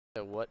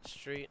What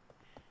street?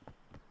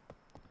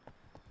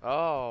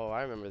 Oh,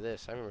 I remember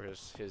this. I remember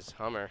his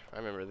Hummer. I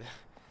remember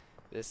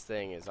this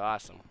thing is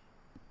awesome.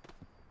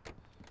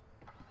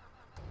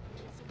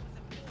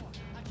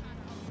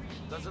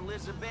 Does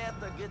Elizabeth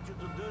get you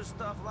to do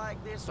stuff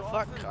like this The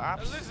often? fuck,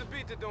 cops?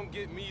 Elizabeth don't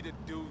get me to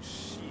do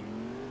shit.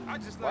 I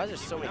just Why like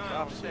is to there so keep many an eye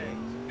on cops here?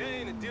 things. There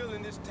ain't a deal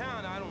in this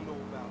town I don't know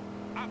about.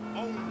 I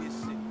own this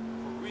city,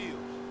 for real.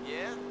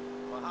 Yeah?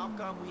 Well, how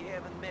come we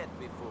haven't met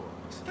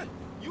before?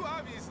 You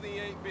obviously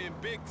ain't been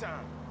big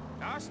time.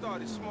 I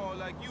started small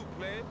like you,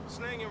 player.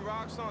 Slinging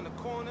rocks on the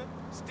corner,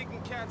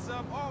 sticking cats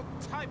up, all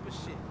type of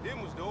shit.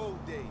 Them was the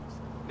old days.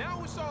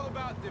 Now it's all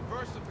about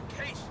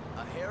diversification.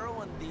 A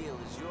heroin deal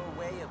is your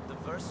way of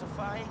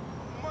diversifying?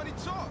 Money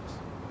talks.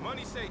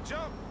 Money say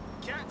jump,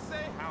 cats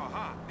say how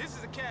high. This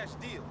is a cash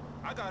deal.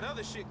 I got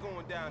other shit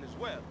going down as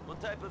well. What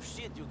type of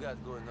shit you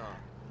got going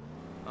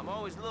on? I'm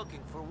always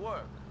looking for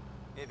work.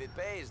 If it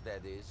pays,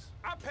 that is.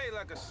 I pay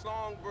like a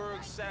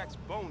Slongberg Sachs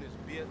bonus,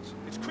 bitch.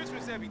 It's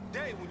Christmas every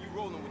day when you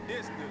rolling with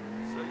this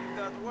nigga. So you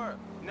got work?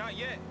 Not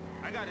yet.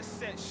 I gotta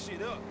set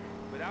shit up.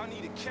 But I'll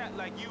need a cat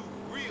like you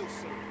real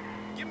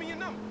soon. Give me your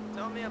number.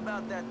 Tell me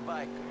about that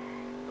biker.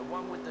 The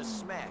one with the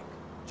smack.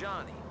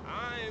 Johnny.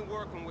 I ain't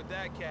working with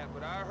that cat,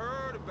 but I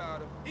heard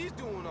about him. He's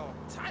doing all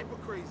type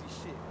of crazy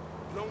shit.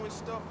 Blowing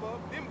stuff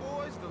up. Them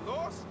boys, the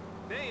Lost,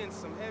 they in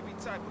some heavy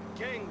type of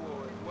gang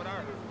war is what I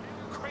heard.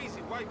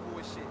 Crazy white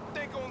boy shit.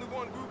 Think only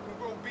one group can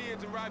grow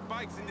beards and ride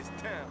bikes in this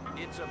town.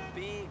 It's a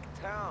big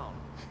town.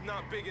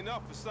 Not big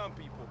enough for some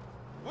people.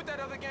 What that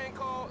other gang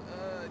called?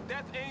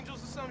 Death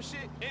Angels or some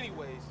shit?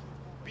 Anyways,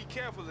 be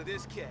careful of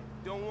this cat.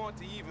 Don't want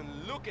to even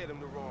look at him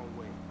the wrong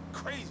way.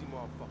 Crazy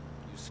motherfucker.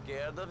 You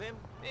scared of him?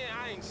 Yeah,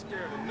 I ain't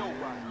scared of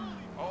nobody.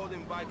 All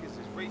them bikers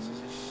is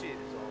racist as shit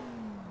is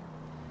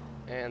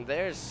all. And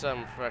there's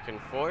some fucking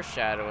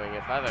foreshadowing,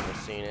 if I've ever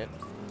seen it,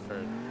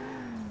 for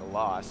The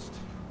Lost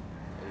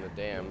in the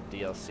damn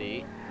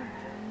DLC.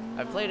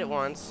 I played it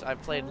once. I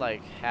played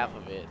like half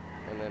of it,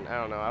 and then I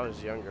don't know. I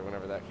was younger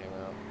whenever that came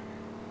out.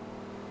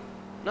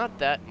 Not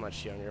that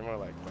much younger, more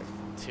like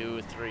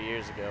 2, 3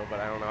 years ago. But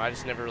I don't know. I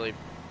just never really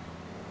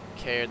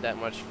cared that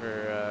much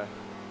for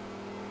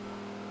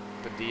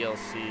the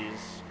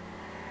DLCs.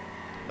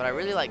 But I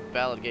really like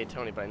Ballad Gay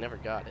Tony, but I never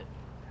got it.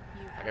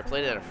 Like I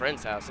played it at a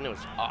friend's house, and it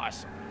was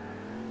awesome.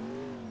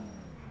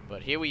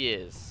 But here we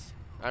is.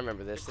 I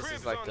remember this. This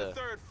is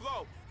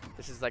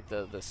like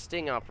the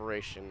sting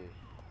operation.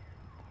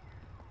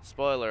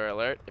 Spoiler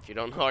alert, if you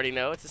don't already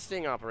know, it's a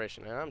sting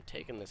operation. And I'm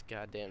taking this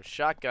goddamn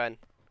shotgun.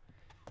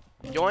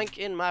 Yoink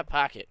in my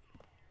pocket.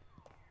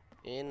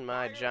 In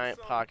my giant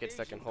pockets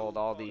that can hold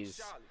all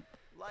these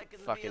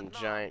fucking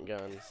giant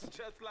guns.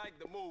 Just like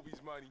the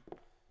movies, money.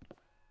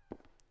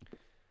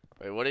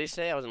 Wait, what did he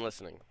say? I wasn't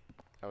listening.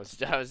 I was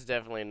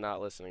definitely not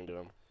listening to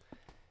him.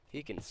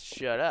 He can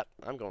shut up.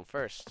 I'm going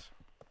first.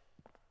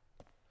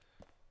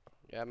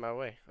 Get out of my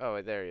way. Oh,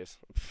 wait, there he is.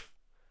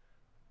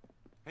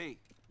 Hey,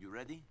 you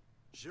ready?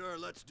 Sure,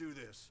 let's do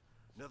this.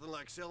 Nothing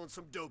like selling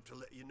some dope to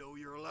let you know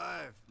you're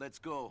alive. Let's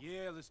go.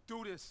 Yeah, let's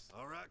do this.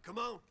 All right, come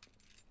on.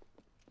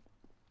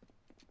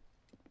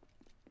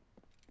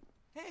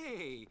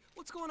 Hey,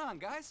 what's going on,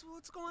 guys?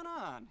 What's going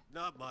on?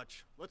 Not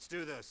much. Let's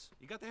do this.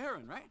 You got the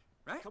heroin, right?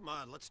 Right? Come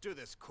on, let's do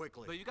this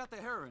quickly. But you got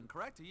the heroin,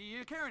 correct?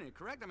 You're carrying it,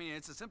 correct? I mean,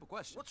 it's a simple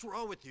question. What's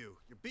wrong with you?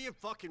 You're being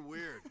fucking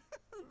weird.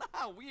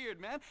 Not weird,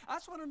 man. I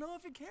just want to know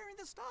if you're carrying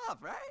the stuff,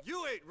 right?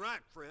 You ain't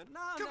right, friend.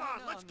 No, Come no, on,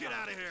 no, let's get no.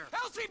 out of here.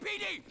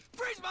 LCPD!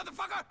 Freeze,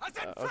 motherfucker! I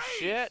said Oh, freeze!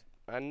 shit.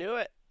 I knew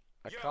it.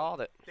 I Yo,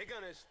 called it. They're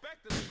gonna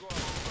expect us to go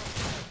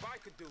out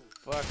like a dude.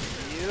 Fuck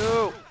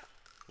you.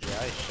 Yeah,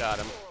 I shot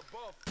him.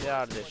 Get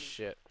out of this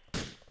shit.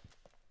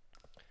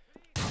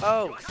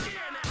 Oh.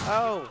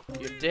 Oh,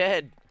 you're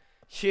dead.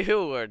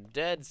 You are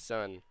dead,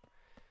 son.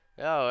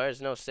 Oh,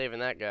 there's no saving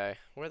that guy.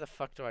 Where the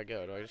fuck do I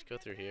go? Do I just go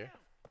through here?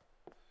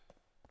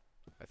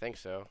 I think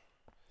so.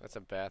 That's a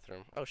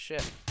bathroom. Oh,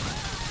 shit.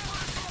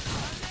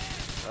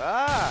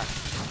 Ah!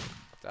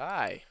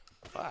 Die.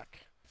 Fuck.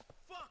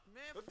 Fuck,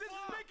 man. But this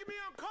is making me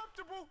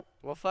uncomfortable.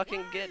 Well,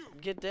 fucking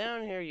get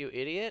down here, you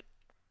idiot.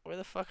 Where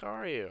the fuck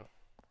are you?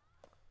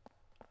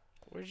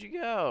 Where'd you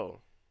go?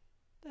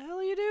 The hell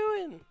are you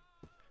doing?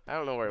 I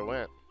don't know where he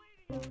went.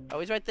 Oh,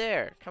 he's right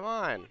there. Come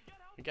on.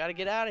 We gotta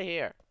get out of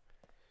here.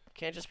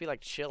 Can't just be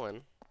like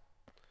chilling.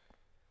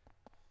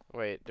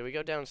 Wait, do we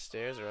go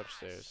downstairs or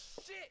upstairs?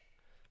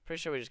 Pretty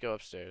sure we just go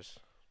upstairs.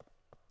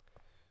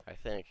 I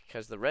think,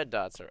 because the red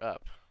dots are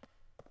up.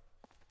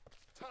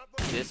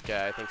 This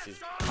guy thinks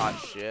he's hot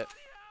shit.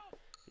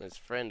 And his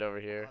friend over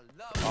here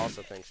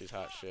also thinks he's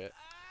hot shit.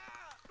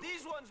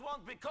 These ones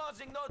won't be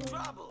causing no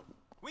trouble.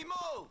 We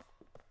move.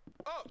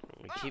 Up.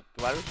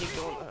 Why do we keep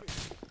going up?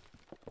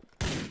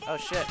 Oh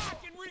shit.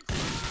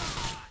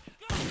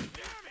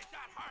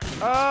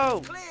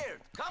 Oh! Cleared.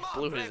 Come on,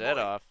 Blew his Playboy. head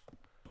off.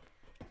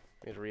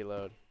 Need to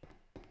reload.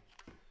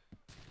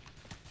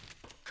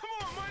 Come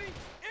on, money.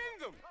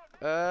 End them.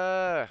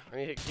 I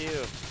need to hit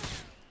Q.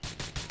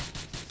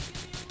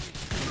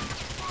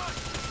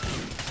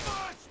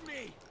 Push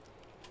me.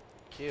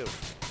 Q.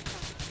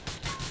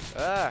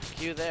 Ah,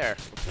 Q there.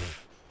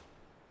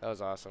 That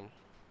was awesome.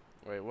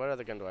 Wait, what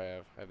other gun do I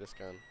have? I have this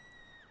gun.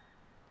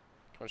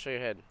 Come on, show your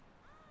head.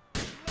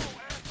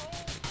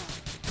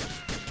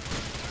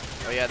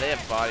 Oh yeah, they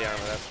have body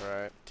armor, that's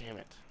right. Damn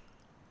it.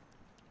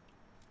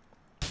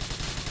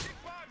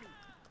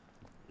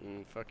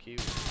 Fuck you.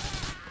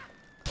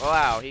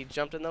 Wow, he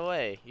jumped in the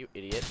way, you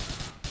idiot.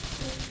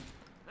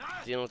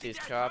 Dealing with these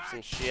cops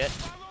and shit.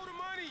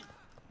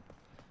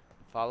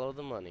 Follow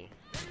the money.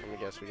 Let me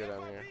guess, we go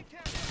down here.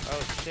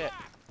 Oh shit.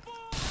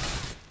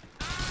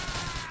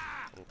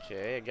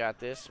 Okay, I got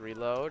this.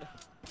 Reload.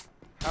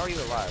 How are you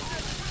alive?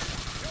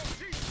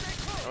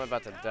 I'm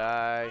about to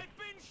die.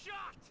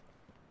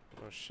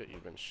 Oh shit,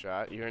 you've been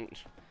shot. You're in...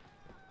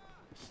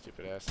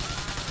 Stupid ass.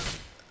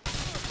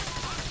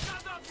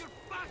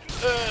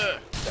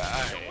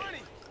 Die.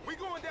 We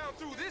going down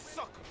through this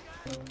sucker.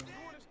 You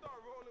wanna start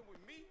rolling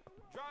with me?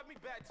 Drive me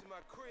back to my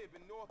crib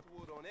in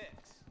Northwood on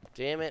X.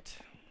 Damn it.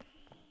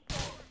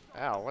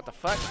 Ow, what the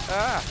fuck?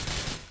 Ah!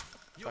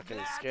 Fucking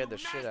scared the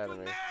shit out of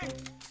me.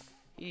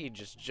 He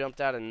just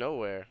jumped out of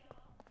nowhere.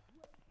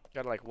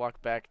 Gotta like walk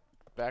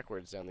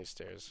backwards down these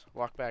stairs.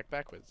 Walk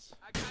backwards.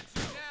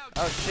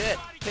 Oh shit!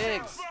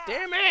 Pigs!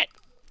 Damn it!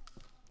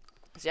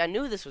 See, I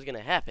knew this was gonna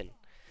happen.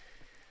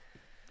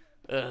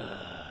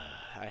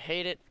 I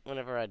hate it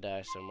whenever I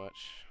die so much.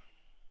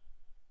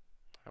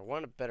 I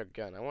want a better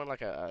gun. I want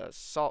like a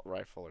assault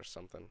rifle or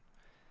something.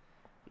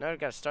 Now I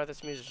gotta start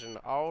this mission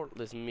all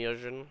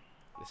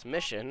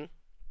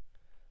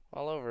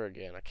over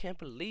again. I can't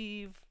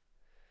believe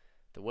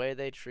the way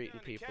they treating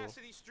people.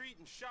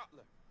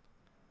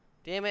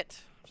 Damn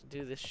it! I have to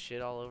do this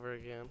shit all over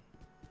again.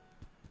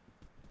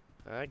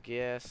 I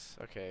guess.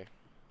 Okay.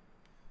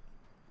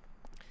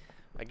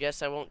 I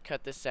guess I won't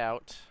cut this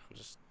out. I'll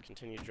just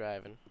continue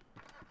driving.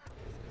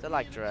 I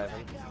like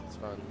driving. It's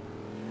fun.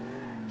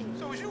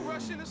 So is you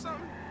Russian or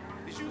something?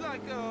 Is you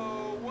like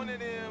one of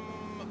them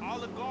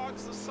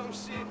oligarchs or some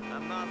shit?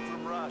 I'm not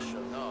from Russia,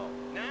 no.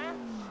 Nah?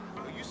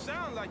 Well, you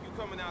sound like you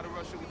coming out of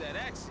Russia with that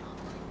accent.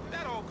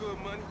 That all good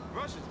money.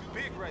 Russia's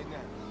big right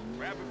now.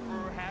 Rabbit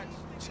fur hats,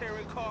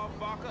 cherry car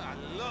vodka. I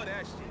love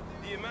that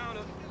shit. The amount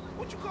of...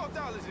 What you call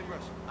dollars in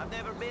Russia? I've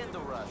never been to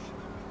Russia.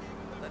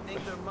 I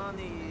think their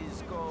money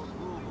is called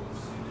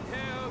rubles.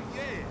 Hell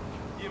yeah.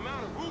 The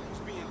amount of rubles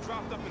being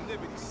dropped up in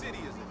Liberty City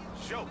is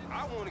a joke.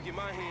 I want to get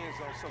my hands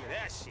on some of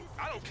that shit.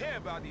 I don't care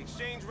about the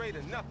exchange rate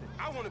or nothing.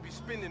 I want to be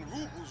spending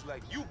rubles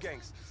like you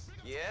gangsters.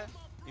 Yeah?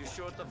 You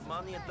short of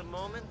money at the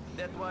moment?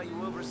 That why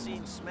you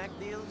overseeing smack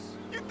deals?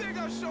 You think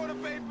I'm short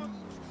of paper?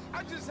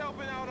 I'm just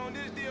helping out on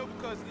this deal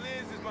because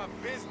Liz is my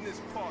business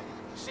partner.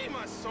 She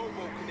my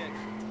Sobo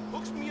connection.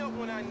 Hooks me up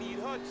when I need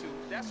her to.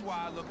 That's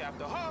why I look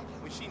after her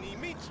when she need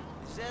me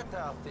to. Is that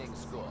how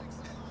things go?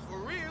 For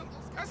real?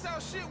 That's how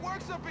shit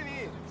works up in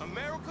here.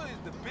 America is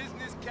the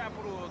business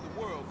capital of the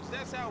world, because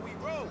that's how we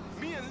roll.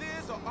 Me and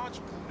Liz are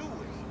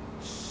entrepreneurs.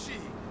 Shit.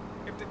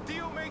 If the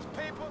deal makes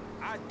paper,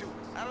 I do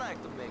it. I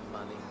like to make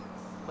money,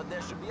 but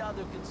there should be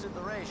other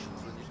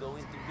considerations when you go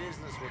into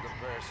business with a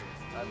person.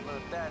 I've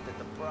learned that at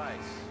the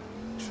price.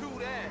 True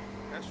that.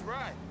 That's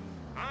right.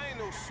 I ain't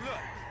no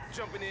slut.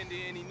 Jumping into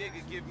any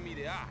nigga giving me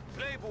the eye.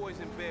 Playboy's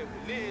in bed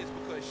with Liz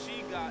because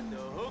she got the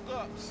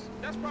hookups.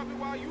 That's probably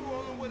why you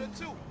rolling with her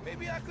too.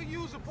 Maybe I could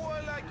use a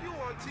boy like you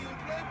on Team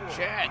Playboy.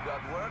 Shit. You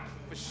got work?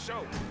 For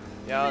sure.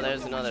 Yo,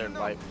 there's another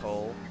light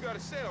pole. You got a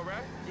sale,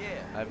 right?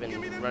 Yeah. I've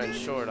been running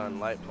short on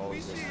light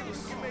poles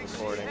this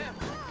recording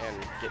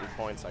and getting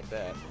points like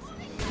that.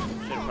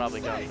 Should have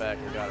probably gone back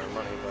and got our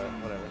money, but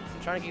whatever.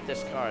 I'm trying to keep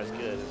this car as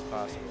good as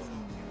possible.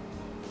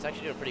 It's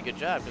actually doing a pretty good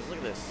job, because look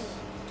at this.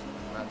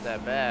 Not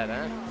that bad,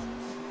 huh?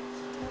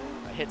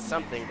 I hit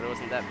something, but it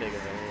wasn't that big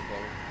of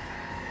anything.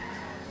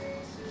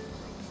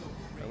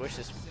 I wish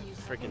this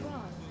freaking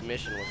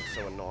mission wasn't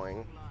so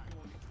annoying.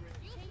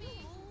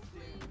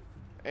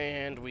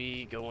 And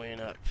we go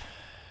in up.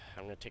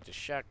 I'm gonna take the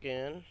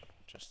shotgun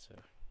just to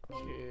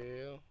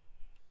kill.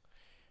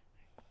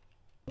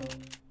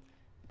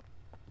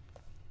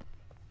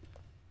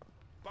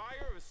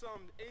 Buyer is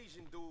some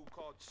Asian dude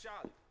called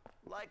Charlie.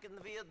 Like in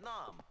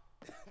Vietnam.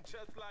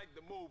 Just like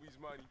the movies,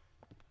 money.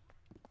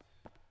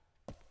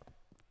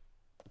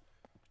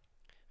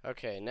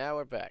 Okay, now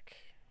we're back.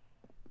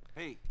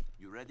 Hey,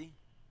 you ready?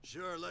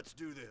 Sure, let's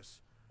do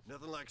this.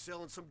 Nothing like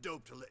selling some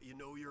dope to let you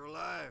know you're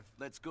alive.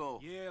 Let's go.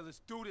 Yeah,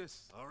 let's do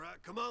this. All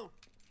right, come on.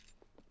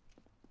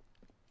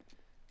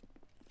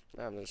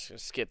 I'm just gonna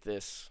skip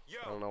this. Yo,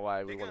 I don't know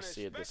why we want to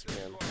see this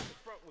again.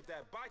 With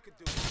that biker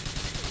dude.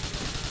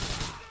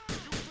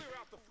 You clear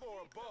out the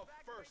floor above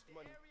first,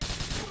 money.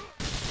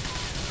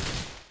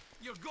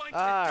 You're going to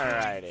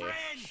Alrighty,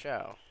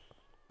 so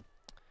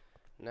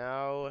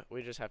now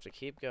we just have to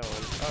keep going.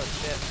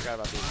 Oh shit, forgot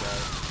about these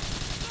guys.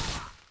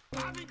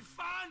 having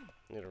fun.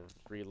 Need to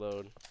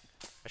reload.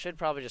 I should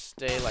probably just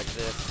stay like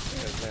this,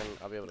 because then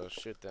I'll be able to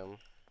shoot them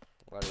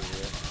a lot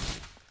easier.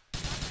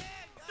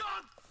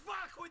 Don't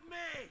fuck with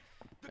me.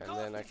 And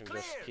then I can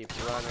just keep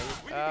running.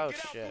 Oh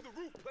shit.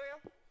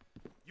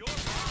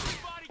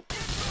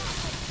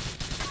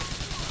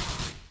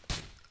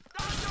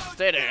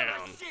 Stay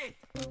down. Shit!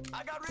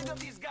 I got rid of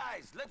these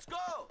guys. Let's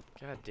go.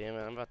 God damn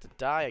it, I'm about to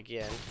die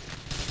again.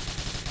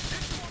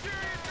 This some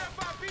serious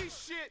FIB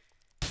shit.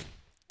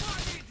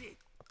 What is it?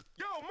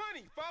 Yo,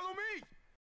 Money, follow me.